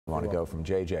I want to go from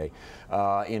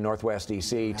JJ in Northwest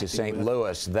D.C. to St.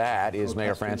 Louis. That is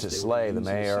Mayor Francis Slay, the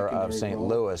mayor of St.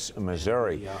 Louis,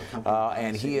 Missouri.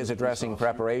 And he is addressing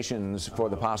preparations for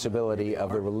the possibility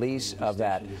of the release of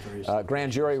that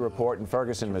grand jury report in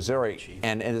Ferguson, Missouri.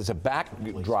 And as a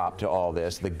backdrop to all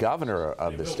this, the governor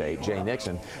of the state, Jay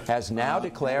Nixon, has now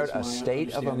declared a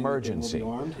state of emergency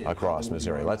across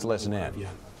Missouri. Let's listen in.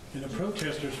 And the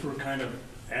protesters were kind of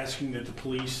asking that the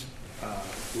police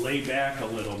lay back a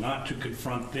little, not to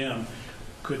confront them.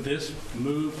 Could this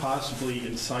move possibly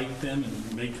incite them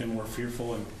and make them more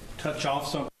fearful and touch off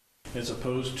something as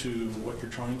opposed to what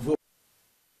you're trying for?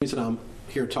 The reason I'm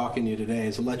here talking to you today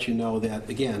is to let you know that,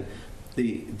 again,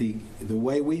 the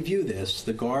way we view this,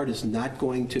 the Guard is not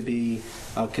going to be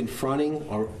confronting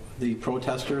the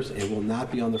protesters. It will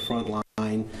not be on the front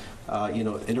line,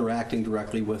 interacting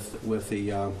directly with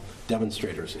the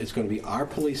demonstrators. It's going to be our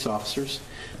police officers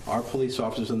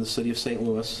in the city of St.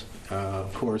 Louis.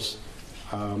 Of course,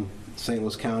 St.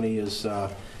 Louis County is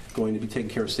going to be taking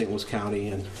care of St. Louis County,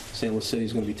 and St. Louis City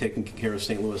is going to be taking care of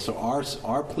St. Louis. So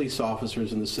our police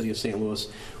officers in the city of St. Louis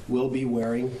will be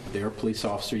wearing their police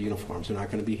officer uniforms. They're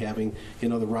not going to be having, the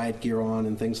riot gear on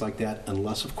and things like that,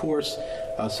 unless, of course,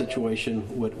 a situation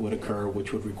would occur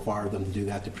which would require them to do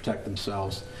that to protect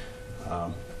themselves.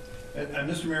 And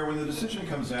Mr. Mayor, when the decision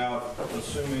comes out,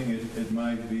 assuming it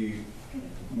might be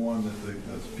one that the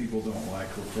people don't like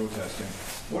who are protesting,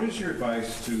 what is your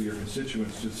advice to your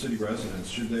constituents, to the city residents?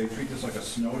 Should they treat this like a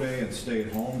snow day and stay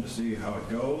at home to see how it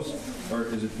goes? Or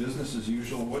is it business as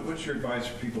usual? What's your advice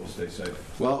for people to stay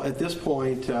safe? Well, at this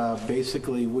point,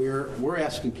 basically, we're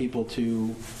asking people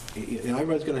to,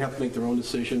 everybody's going to have to make their own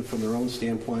decision from their own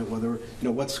standpoint, whether,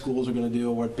 what schools are going to do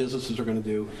or what businesses are going to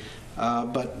do.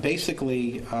 But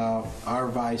basically, our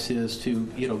advice is to,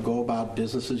 go about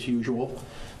business as usual.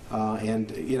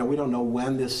 And we don't know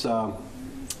when this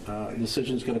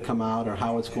decision is going to come out or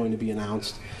how it's going to be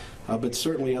announced. But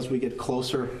certainly, as we get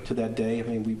closer to that day, I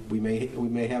mean, we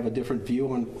may have a different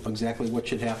view on exactly what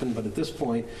should happen. But at this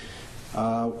point,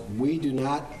 we do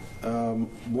not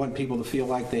want people to feel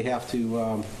like they have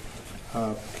to,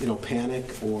 panic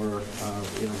or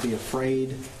be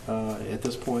afraid at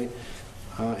this point.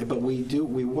 But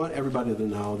we want everybody to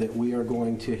know that we're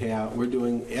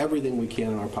doing everything we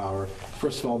can in our power,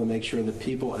 first of all, to make sure that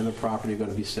people and the property are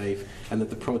going to be safe and that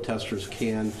the protesters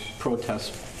can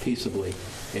protest peaceably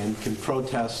and can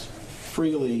protest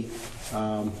freely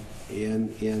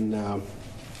in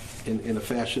a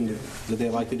fashion that they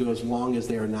like to do, as long as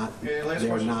they are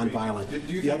nonviolent.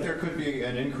 Do you think there could be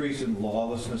an increase in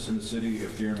lawlessness in the city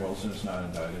if Darren Wilson is not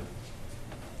indicted?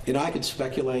 I could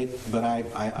speculate, but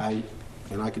I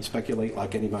could speculate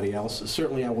like anybody else.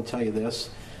 Certainly, I will tell you this: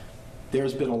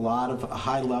 there's been a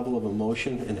high level of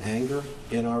emotion and anger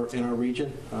in our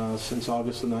region since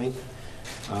August the 9th,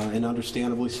 and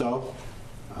understandably so.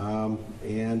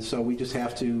 And so we just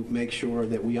have to make sure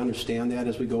that we understand that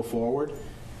as we go forward.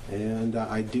 And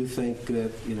I do think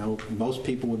that most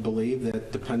people would believe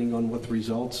that, depending on what the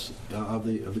results of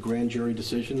the grand jury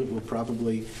decision, will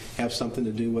probably have something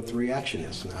to do with the reaction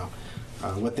is now.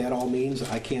 What that all means,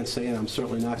 I can't say, and I'm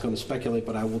certainly not going to speculate,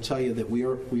 but I will tell you that we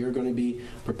are going to be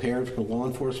prepared from a law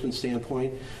enforcement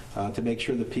standpoint to make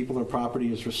sure that people and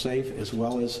property are safe, as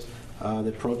well as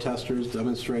the protesters,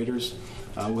 demonstrators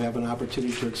who have an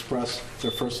opportunity to express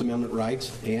their First Amendment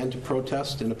rights and to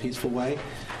protest in a peaceful way.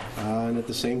 And at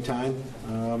the same time,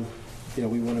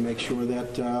 we want to make sure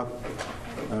that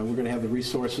we're going to have the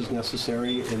resources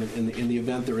necessary in the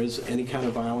event there is any kind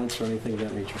of violence or anything of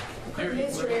that nature.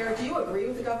 Mr. Mayor, do you agree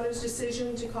with the governor's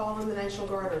decision to call in the National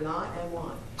Guard or not, and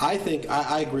why? I think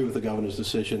I agree with the governor's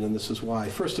decision, and this is why.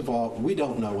 First of all, we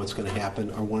don't know what's going to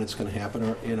happen or when it's going to happen,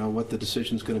 or what the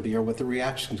decision is going to be or what the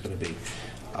reaction is going to be.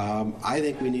 I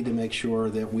think we need to make sure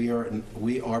that we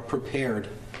are prepared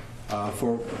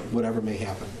for whatever may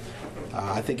happen.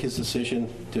 I think his decision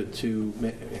to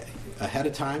ahead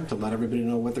of time to let everybody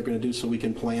know what they're going to do so we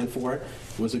can plan for it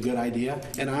was a good idea.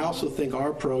 And I also think our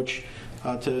approach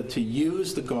to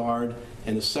use the Guard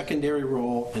in a secondary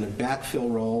role and a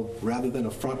backfill role rather than a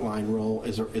frontline role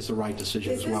is the right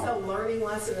decision as well. Is this a learning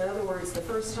lesson? In other words, the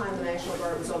first time the National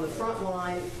Guard was on the front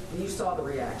line, you saw the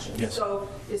reaction. Yes. So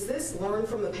is this learn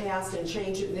from the past and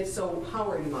change it? And if so, how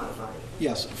are you modifying it?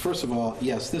 Yes. First of all,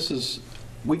 yes,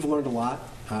 we've learned a lot.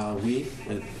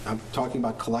 I'm talking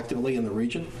about collectively in the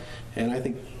region, and I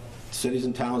think cities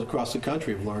and towns across the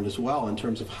country have learned as well in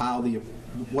terms of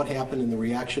what happened in the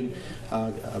reaction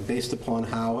based upon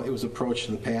how it was approached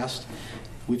in the past.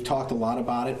 We've talked a lot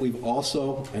about it. We've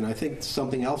also, and I think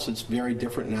something else that's very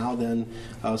different now than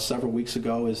several weeks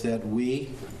ago, is that we,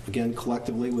 again,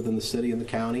 collectively within the city and the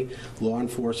county, law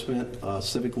enforcement,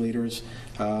 civic leaders,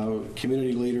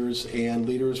 community leaders, and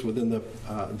leaders within the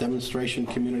demonstration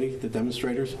community, the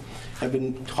demonstrators, have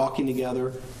been talking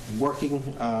together,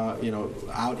 working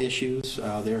out issues.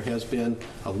 There has been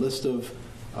a list of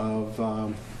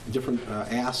different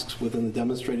asks within the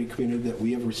demonstrating community that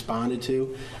we have responded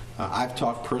to. I've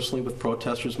talked personally with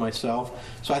protesters myself.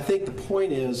 So I think the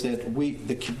point is that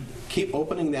keep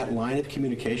opening that line of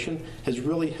communication has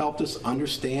really helped us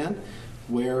understand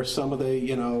where some of the,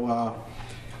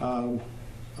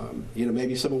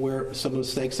 maybe some of the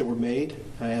mistakes that were made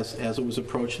as it was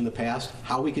approached in the past,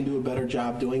 how we can do a better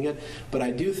job doing it. But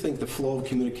I do think the flow of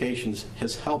communications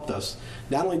has helped us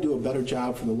not only do a better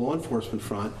job from the law enforcement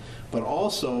front, but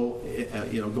also,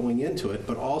 going into it,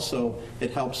 but also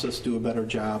it helps us do a better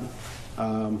job,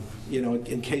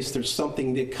 in case there's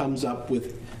something that comes up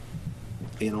with,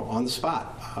 on the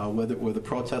spot, where the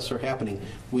protests are happening.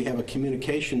 We have a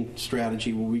communication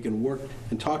strategy where we can work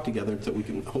and talk together so we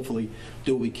can hopefully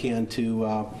do what we can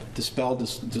to dispel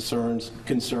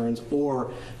concerns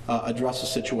or address a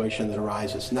situation that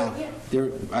arises. Now,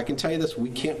 I can tell you this,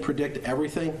 we can't predict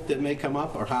everything that may come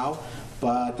up or how,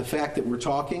 but the fact that we're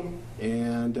talking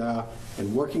and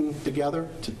working together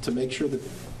to make sure that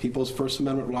people's First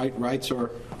Amendment rights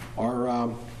are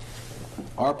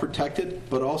protected,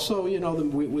 but also,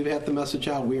 we've had the message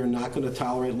out, we are not going to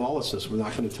tolerate lawlessness. We're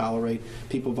not going to tolerate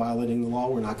people violating the law.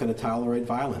 We're not going to tolerate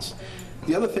violence.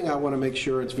 The other thing I want to make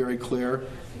sure it's very clear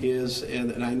is,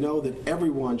 and I know that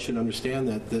everyone should understand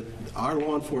that our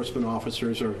law enforcement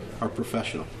officers are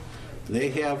professional. They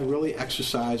have really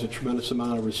exercised a tremendous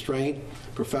amount of restraint,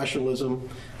 professionalism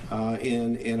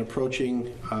in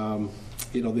approaching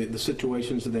the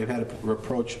situations that they've had to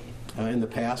approach in the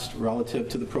past relative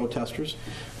to the protesters.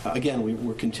 Again,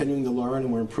 we're continuing to learn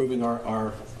and we're improving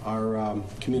our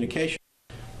communication.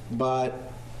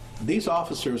 But these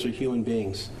officers are human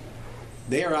beings.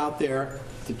 They are out there,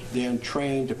 they're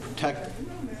trained to protect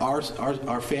our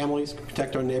families, to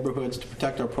protect our neighborhoods, to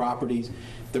protect our properties.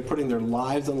 They're putting their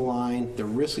lives on the line. They're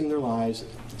risking their lives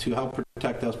to help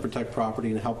protect us, protect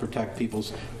property, and help protect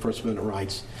people's First Amendment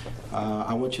rights.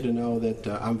 I want you to know that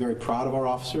I'm very proud of our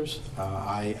officers.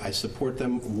 I support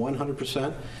them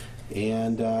 100%,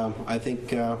 and I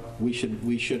think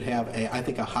we should have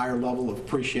a higher level of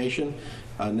appreciation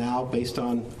now based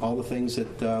on all the things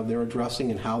that they're addressing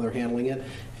and how they're handling it,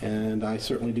 and I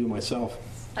certainly do myself.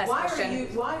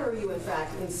 Why are you, in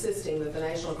fact, insisting that the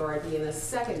National Guard be in a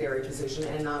secondary position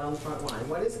and not on the front line?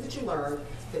 What is it that you learned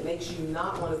that makes you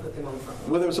not want to put them on the front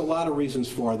line? Well, there's a lot of reasons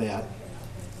for that.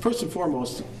 First and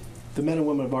foremost, the men and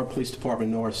women of our police department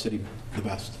know our city the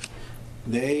best.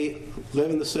 They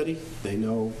live in the city. They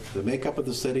know the makeup of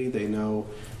the city. They know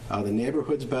the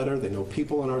neighborhoods better. They know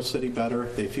people in our city better.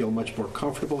 They feel much more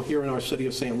comfortable here in our city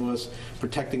of St. Louis,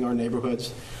 protecting our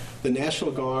neighborhoods. The National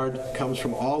Guard comes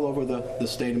from all over the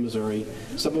state of Missouri.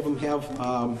 Some of them have,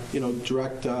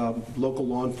 direct local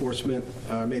law enforcement,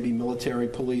 maybe military,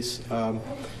 police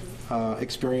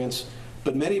experience,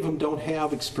 but many of them don't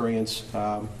have experience,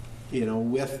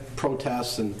 with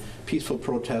protests and peaceful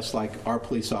protests like our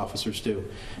police officers do,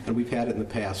 and we've had it in the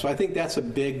past. So I think that's a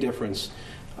big difference.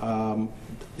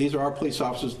 These are our police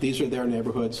officers. These are their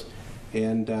neighborhoods,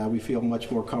 and we feel much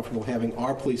more comfortable having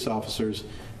our police officers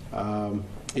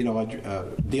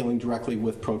dealing directly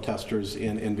with protesters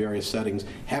in various settings.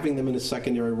 Having them in a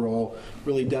secondary role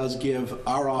really does give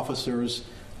our officers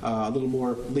a little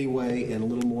more leeway and a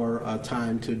little more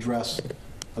time to address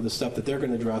the stuff that they're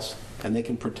going to address, and they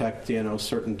can protect,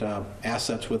 certain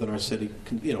assets within our city,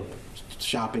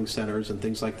 shopping centers and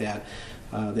things like that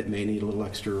that may need a little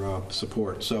extra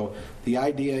support. So the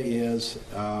idea is,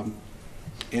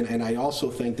 and I also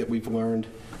think that we've learned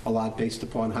a lot based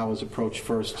upon how it was approached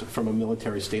first from a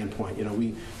military standpoint.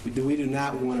 We do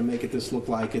not want to make this look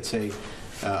like it's a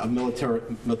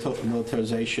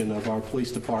militarization of our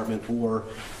police department, or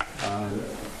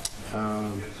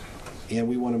and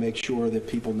we want to make sure that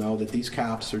people know that these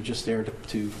cops are just there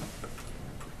to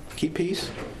keep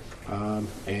peace,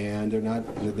 and they're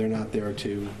not there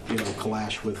to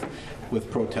clash with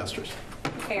protesters.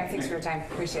 Mayor, thanks for your time.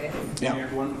 Appreciate it. Yeah. Mayor,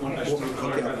 one question to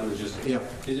clarify the logistics. Yeah.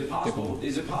 Is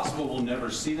it possible we'll never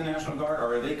see the National Guard,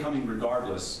 or are they coming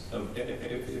regardless of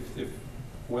if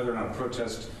whether or not a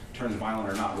protest turns violent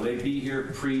or not? Will they be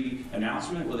here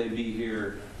pre-announcement? Will they be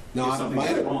here? No,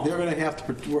 they're going to have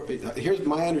to. Here's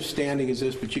my understanding is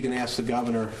this, but you can ask the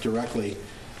governor directly.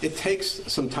 It takes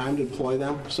some time to deploy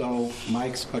them, so my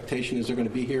expectation is they're going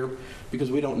to be here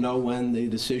because we don't know when the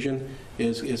decision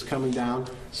is coming down.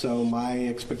 So my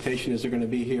expectation is they're going to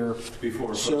be here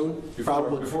soon.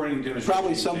 Before any demonstration.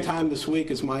 Probably sometime this week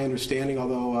is my understanding,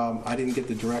 although I didn't get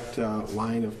the direct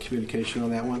line of communication on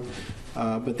that one.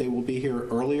 But they will be here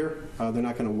earlier. They're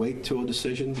not going to wait till a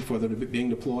decision before they're being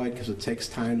deployed because it takes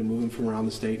time to move them from around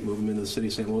the state, move them into the city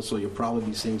of St. Louis. So you'll probably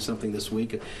be seeing something this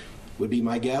week, would be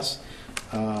my guess.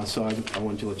 So I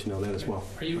wanted to let you know that as well.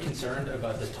 Are you concerned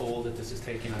about the toll that this is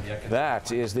taking on the economic?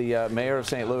 That is the mayor of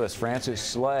St. Louis, Francis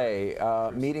Slay,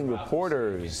 meeting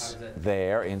reporters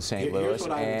there in St. Louis,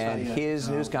 and his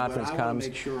news conference comes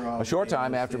a short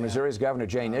time after Missouri's Governor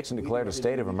Jay Nixon declared a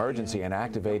state of emergency and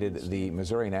activated the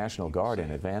Missouri National Guard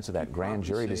in advance of that grand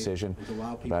jury decision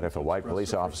about if a white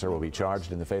police officer will be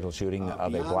charged in the fatal shooting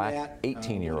of a black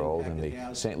 18-year-old in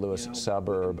the St. Louis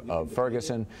suburb of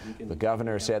Ferguson. The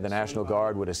governor said the National Guard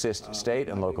would assist state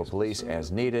and local police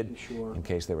as needed in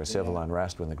case there was civil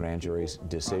unrest when the grand jury's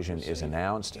decision is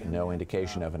announced. No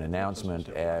indication of an announcement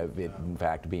of it, in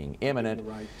fact, being imminent.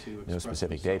 No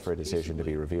specific date for a decision to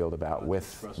be revealed about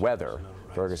whether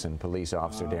Ferguson police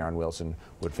officer Darren Wilson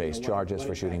would face charges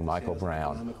for shooting Michael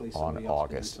Brown on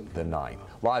August the 9th.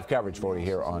 Live coverage for you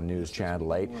here on News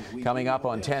Channel 8. Coming up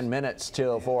on 10 minutes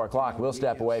till 4 o'clock. We'll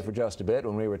step away for just a bit.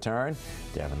 When we return,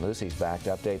 Devin Lucy's back to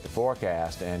update the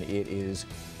forecast, and it is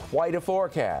quite a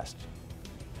forecast.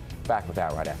 Back with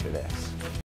that right after this.